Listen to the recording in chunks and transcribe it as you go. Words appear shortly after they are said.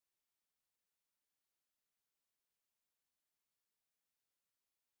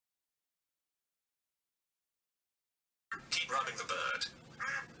rubbing the bird.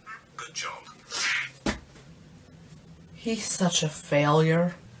 Good job. He's such a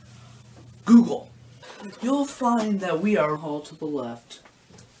failure. Google. You'll find that we are hall to the left.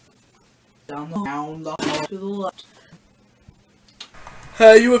 Down the hall to the left.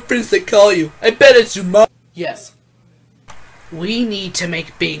 Hey, you have friends that call you. I bet it's your mom. Yes. We need to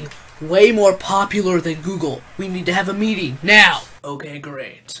make Bing way more popular than Google. We need to have a meeting now. Okay,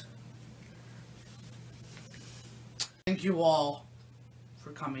 great. Thank you all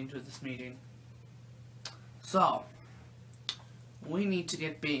for coming to this meeting. So, we need to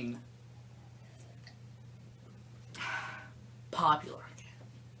get Bing popular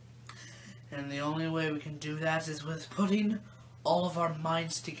again. And the only way we can do that is with putting all of our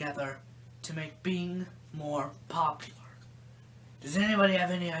minds together to make Bing more popular. Does anybody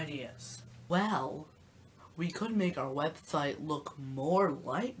have any ideas? Well, we could make our website look more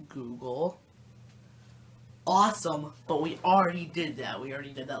like Google. Awesome, but we already did that. We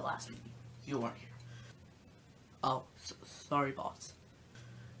already did that last meeting. You weren't here. Oh, sorry, boss.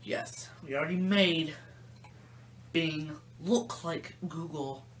 Yes, we already made Bing look like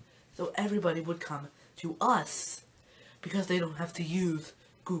Google, so everybody would come to us because they don't have to use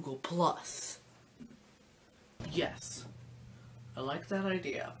Google+. Yes, I like that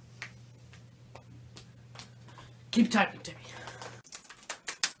idea. Keep typing, Timmy.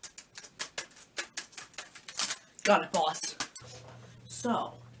 Got it, boss.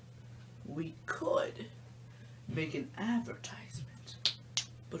 So, we could make an advertisement.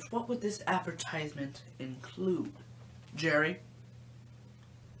 But what would this advertisement include? Jerry?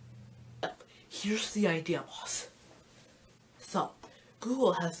 Here's the idea, boss. So,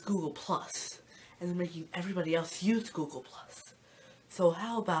 Google has Google+, and they're making everybody else use Google+. So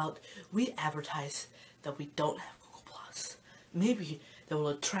how about we advertise that we don't have Google+. Maybe that will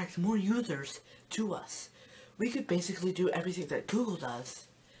attract more users to us. We could basically do everything that Google does,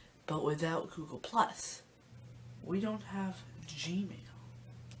 but without Google+. We don't have Gmail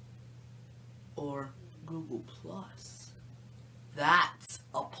or Google+. That's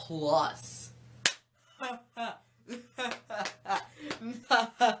a plus.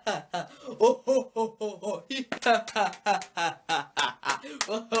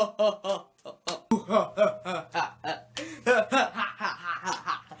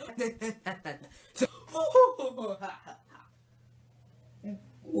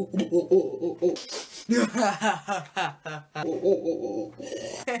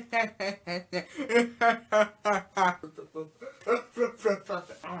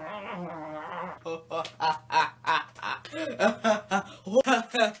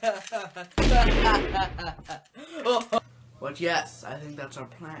 But yes, I think that's our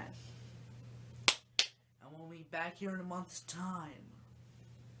plan. And we'll meet back here in a month's time.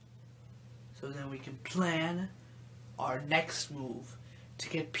 So then we can plan our next move to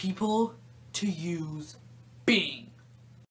get people to use Bing.